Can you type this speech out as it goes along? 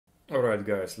Alright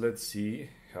guys, let's see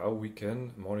how we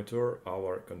can monitor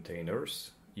our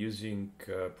containers using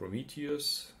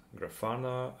Prometheus,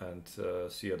 Grafana and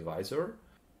cAdvisor.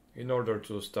 In order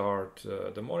to start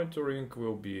the monitoring,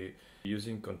 we'll be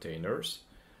using containers.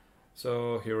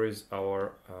 So here is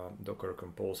our Docker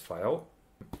Compose file.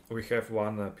 We have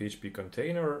one PHP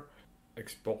container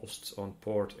exposed on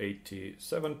port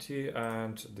 8070,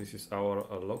 and this is our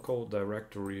local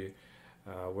directory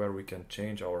where we can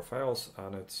change our files,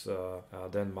 and it's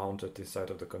then mounted inside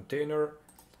of the container.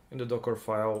 In the Docker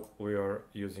file we are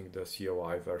using the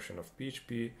COI version of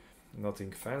PHP,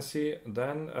 nothing fancy.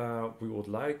 Then we would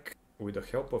like, with the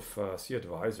help of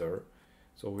cAdvisor,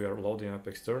 so we are loading up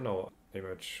external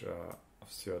image of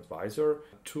cAdvisor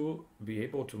to be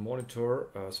able to monitor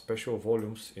special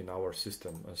volumes in our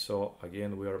system. And so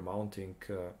again we are mounting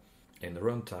in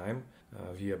runtime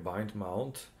via bind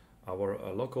mount our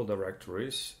local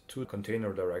directories to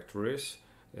container directories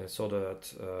so that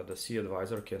the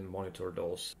cAdvisor can monitor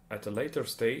those. At a later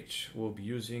stage we'll be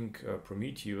using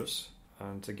Prometheus,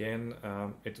 and again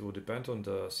it will depend on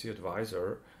the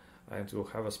cAdvisor, and it will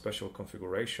have a special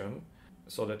configuration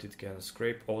so that it can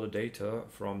scrape all the data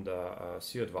from the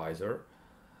cAdvisor.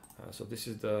 So this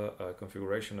is the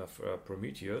configuration of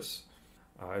Prometheus.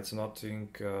 It's nothing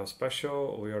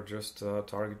special. We are just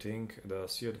targeting the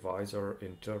cAdvisor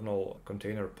internal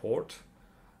container port.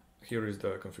 Here is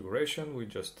the configuration we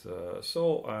just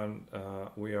saw, and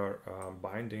we are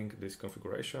binding this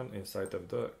configuration inside of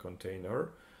the container.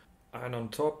 And on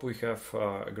top we have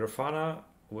Grafana,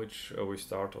 which we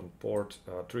start on port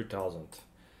 3000.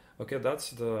 Okay,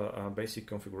 that's the basic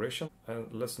configuration. And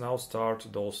let's now start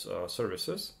those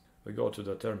services. We go to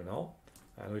the terminal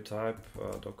and we type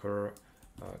docker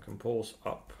compose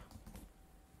up,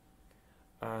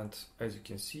 and as you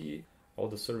can see all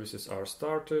the services are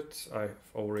started. I've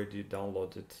already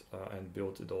downloaded and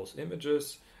built those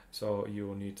images, so you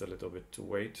will need a little bit to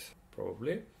wait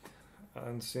probably.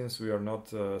 And since we are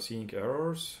not seeing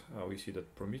errors, we see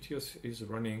that Prometheus is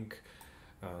running,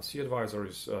 cAdvisor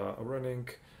is running,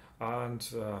 and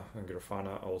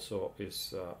Grafana also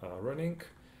is running.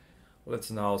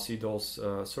 Let's now see those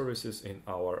services in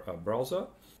our browser.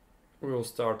 We will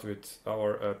start with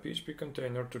our PHP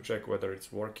container to check whether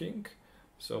it's working.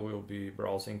 So we'll be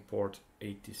browsing port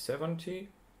 8070,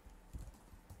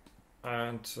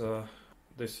 and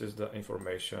this is the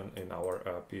information in our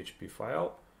PHP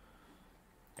file.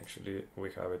 Actually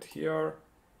we have it here.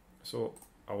 So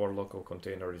our local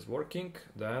container is working.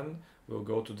 Then we'll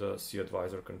go to the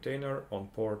cAdvisor container on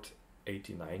port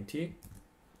 8090.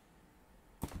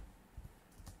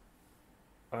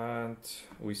 And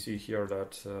we see here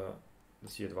that the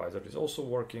cAdvisor is also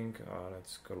working, and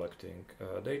it's collecting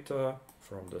data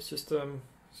from the system.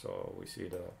 So we see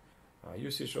the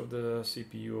usage of the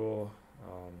CPU,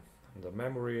 the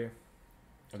memory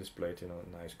displayed in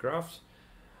a nice graphs.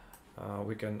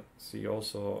 We can see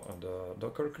also the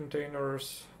Docker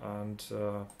containers, and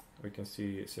we can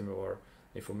see similar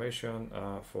information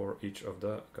for each of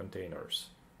the containers.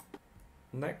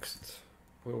 Next,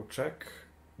 we'll check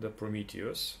the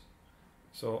Prometheus.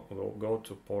 So we'll go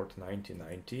to port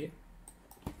 9090.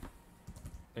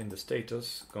 In the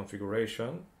status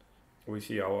configuration, we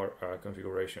see our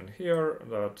configuration here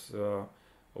that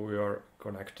we are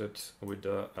connected with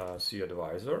the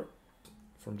cAdvisor.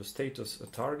 From the status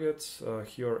targets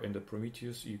here in the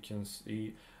Prometheus, you can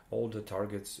see all the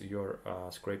targets you're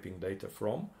scraping data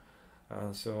from.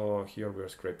 So here we are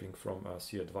scraping from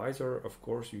cAdvisor. Of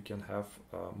course, you can have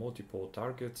multiple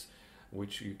targets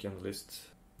which you can list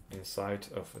inside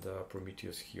of the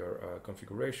Prometheus here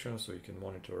configuration, so you can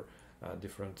monitor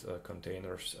different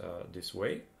containers this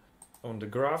way. On the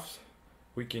graphs,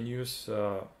 we can use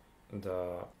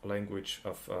the language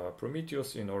of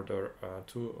Prometheus in order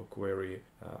to query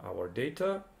our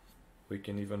data. We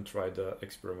can even try the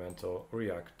experimental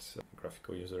React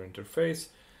graphical user interface.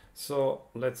 So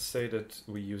let's say that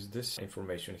we use this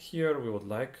information here. We would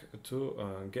like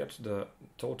to get the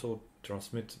total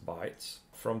transmit bytes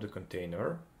from the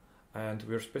container, and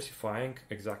we're specifying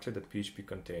exactly the PHP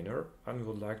container, and we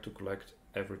would like to collect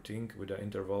everything with an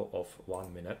interval of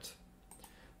 1 minute.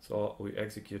 So we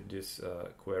execute this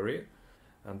query,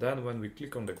 and then when we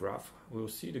click on the graph, we'll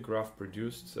see the graph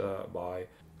produced by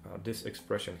this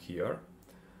expression here.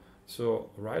 So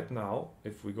right now,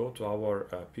 if we go to our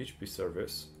PHP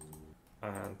service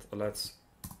and let's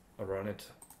run it,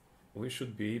 we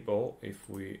should be able, if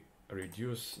we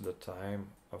reduce the time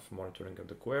of monitoring of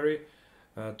the query,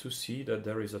 to see that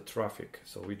there is a traffic.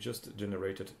 So we just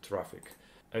generated traffic.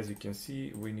 As you can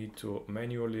see, we need to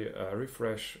manually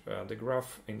refresh the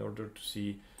graph in order to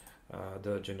see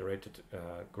the generated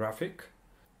graphic.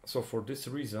 So for this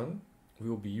reason, we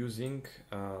will be using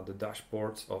the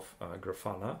dashboards of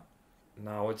Grafana.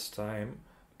 Now it's time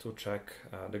to check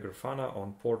the Grafana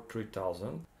on port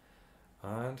 3000.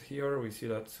 And here we see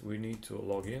that we need to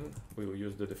log in. We will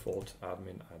use the default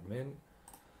admin.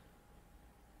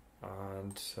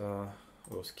 And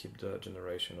we'll skip the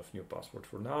generation of new password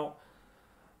for now.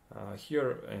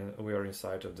 Here we are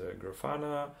inside of the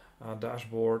Grafana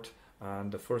dashboard,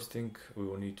 and the first thing we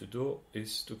will need to do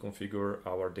is to configure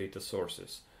our data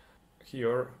sources.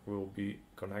 Here we'll be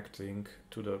connecting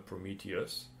to the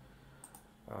Prometheus,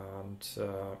 and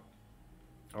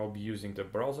I'll be using the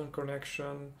browser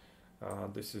connection.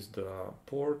 This is the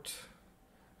port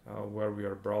where we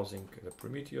are browsing the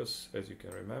Prometheus. As you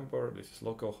can remember, this is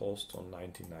localhost on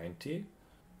 1990.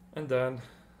 And then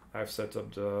I've set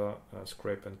up the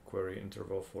scrape and query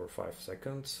interval for 5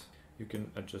 seconds. You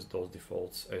can adjust those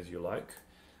defaults as you like.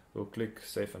 We'll click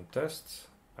Save and Test,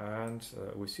 and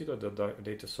we see that the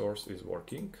data source is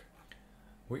working.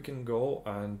 We can go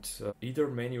and either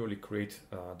manually create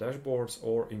dashboards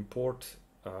or import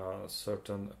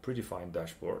certain predefined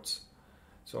dashboards.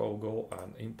 So I'll go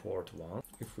and import one.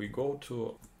 If we go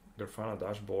to Grafana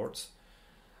dashboards,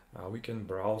 we can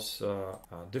browse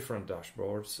different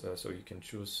dashboards, so you can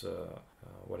choose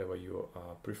whatever you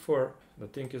prefer. The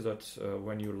thing is that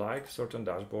when you like certain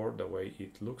dashboard, the way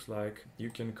it looks like, you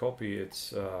can copy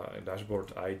its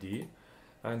dashboard ID,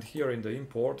 and here in the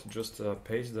import, just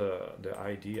paste the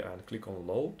ID and click on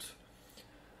load.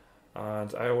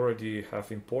 And I already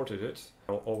have imported it.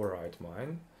 I'll override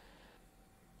mine.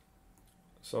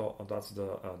 So that's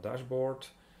the dashboard,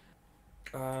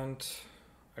 and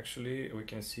actually we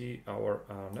can see our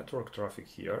network traffic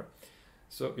here.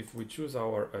 So if we choose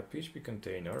our PHP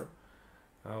container,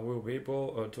 we'll be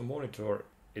able to monitor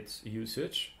its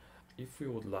usage. If we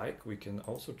would like, we can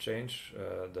also change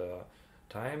the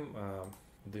time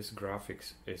this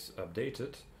graphics is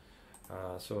updated.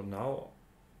 So now,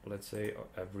 let's say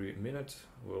every minute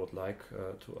we would like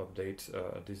to update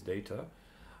this data,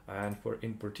 and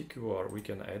in particular we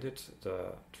can edit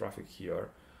the traffic here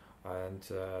and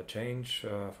change,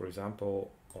 for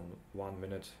example, on 1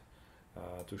 minute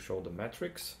to show the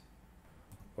metrics.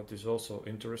 What is also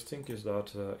interesting is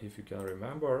that if you can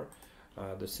remember,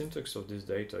 the syntax of this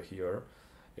data here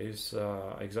is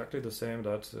exactly the same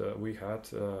that we had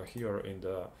here in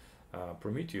the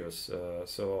Prometheus.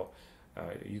 So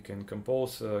you can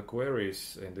compose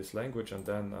queries in this language, and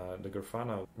then the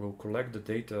Grafana will collect the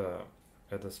data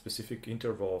at a specific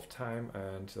interval of time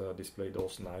and display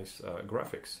those nice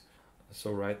graphics.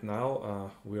 So right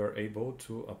now we are able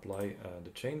to apply the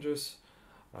changes,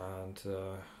 and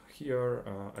here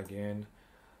again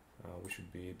we should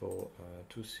be able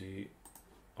to see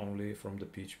only from the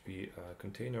PHP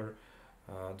container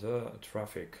the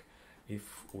traffic. If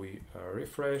we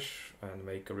refresh and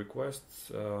make a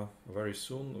request, very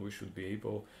soon we should be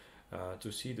able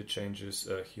to see the changes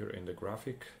here in the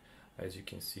graphic, as you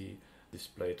can see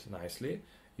displayed nicely.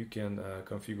 You can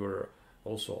configure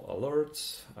also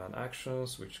alerts and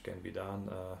actions, which can be done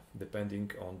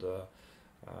depending on the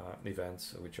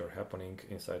events which are happening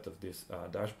inside of this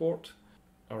dashboard.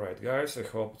 Alright guys, I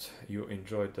hope you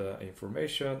enjoyed the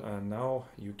information, and now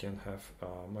you can have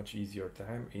a much easier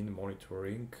time in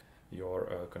monitoring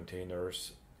your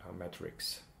containers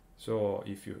metrics. So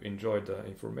if you enjoyed the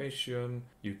information,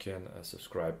 you can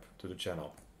subscribe to the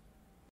channel.